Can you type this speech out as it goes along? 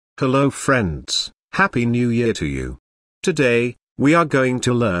Hello friends, Happy New Year to you. Today, we are going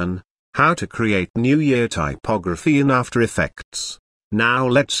to learn how to create New Year typography in After Effects. Now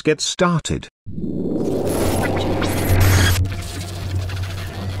let's get started.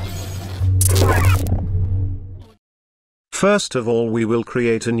 First of all, we will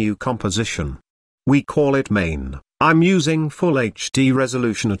create a new composition. We call it main. I'm using full HD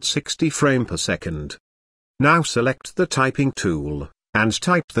resolution at 60 frames per second. Now select the typing tool and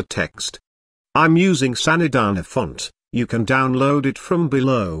type the text. I'm using Sanidana font. You can download it from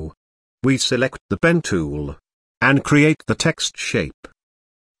below. We select the pen tool and create the text shape.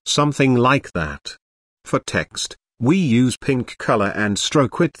 Something like that. For text, we use pink color and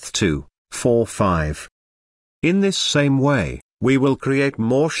stroke width 245. In this same way, we will create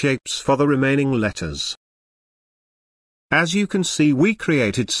more shapes for the remaining letters. As you can see, we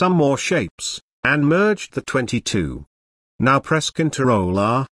created some more shapes and merged the 22. Now press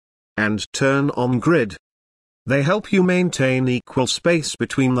Ctrl+R and turn on grid. They help you maintain equal space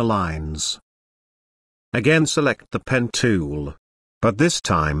between the lines. Again select the pen tool. But this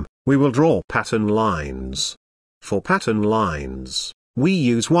time, we will draw pattern lines. For pattern lines, we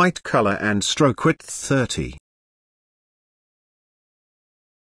use white color and stroke width 30.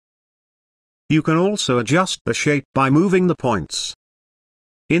 You can also adjust the shape by moving the points.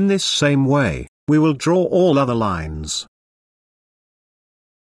 In this same way, we will draw all other lines.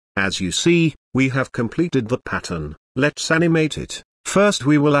 As you see, we have completed the pattern. Let's animate it. First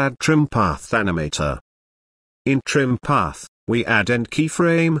we will add Trim Path Animator. In Trim Path, we add End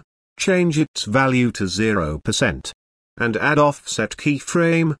Keyframe, change its value to 0%, and add Offset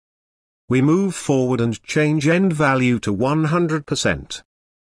Keyframe. We move forward and change End value to 100%.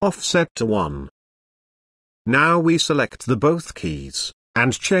 Offset to 1. Now we select the both keys,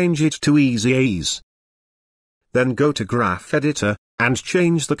 and change it to Easy Ease. Then go to Graph Editor, and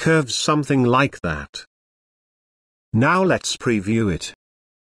change the curves something like that. Now let's preview it.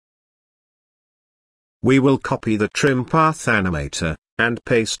 We will copy the Trim Path Animator, and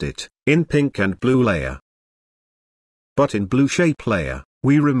paste it in pink and blue layer. But in blue shape layer,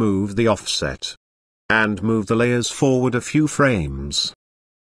 we remove the offset, and move the layers forward a few frames.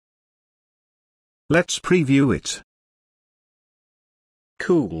 Let's preview it.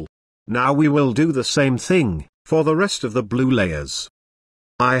 Cool. Now we will do the same thing for the rest of the blue layers.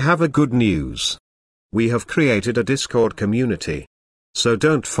 I have a good news. We have created a Discord community. So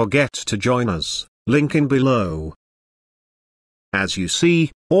don't forget to join us, link in below. As you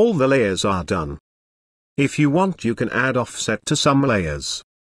see, all the layers are done. If you want, you can add offset to some layers.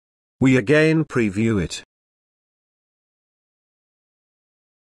 We again preview it.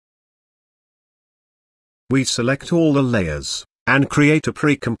 We select all the layers, and create a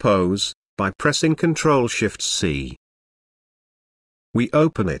pre-compose, by pressing Ctrl+Shift+C. We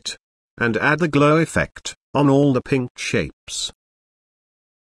open it, and add the glow effect, on all the pink shapes.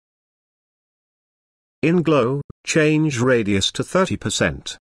 In glow, change radius to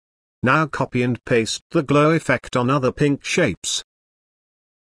 30%. Now copy and paste the glow effect on other pink shapes.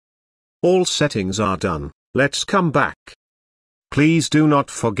 All settings are done. Let's come back. Please do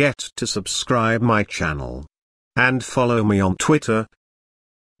not forget to subscribe my channel. And follow me on Twitter.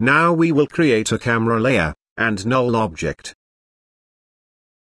 Now we will create a camera layer, and null object.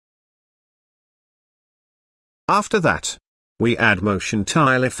 After that, we add motion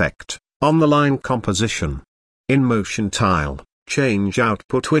tile effect, on the line composition. In motion tile, change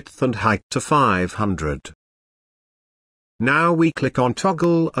output width and height to 500. Now we click on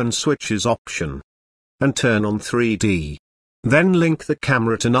toggle and switches option. And turn on 3D. Then link the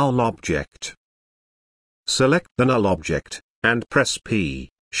camera to null object. Select the null object, and press P,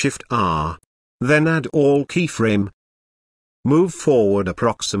 Shift R. Then add all keyframe. Move forward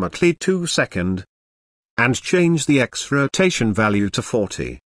approximately 2 seconds. And change the X rotation value to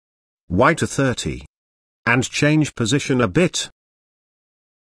 40. Y to 30. And change position a bit.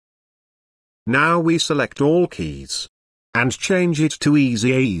 Now we select all keys. And change it to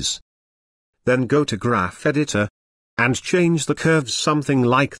Easy Ease. Then go to Graph Editor. And change the curves something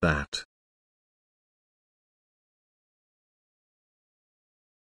like that.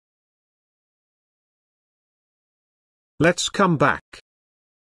 Let's come back.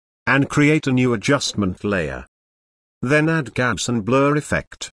 And create a new adjustment layer. Then add gaps and blur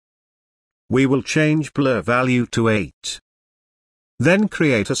effect. We will change blur value to 8. Then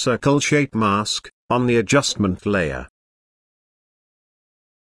create a circle shape mask, on the adjustment layer.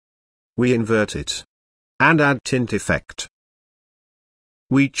 We invert it. And add tint effect.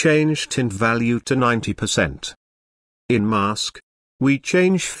 We change tint value to 90%. In mask, we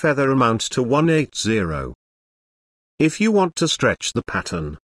change feather amount to 180. If you want to stretch the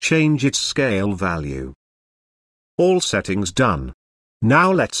pattern, change its scale value. All settings done.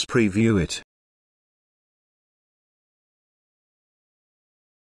 Now let's preview it.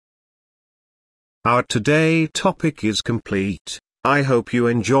 Our today topic is complete. I hope you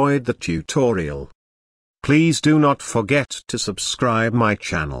enjoyed the tutorial. Please do not forget to subscribe my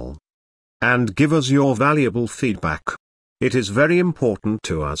channel and give us your valuable feedback. It is very important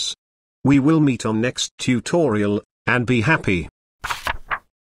to us. We will meet on next tutorial, and be happy.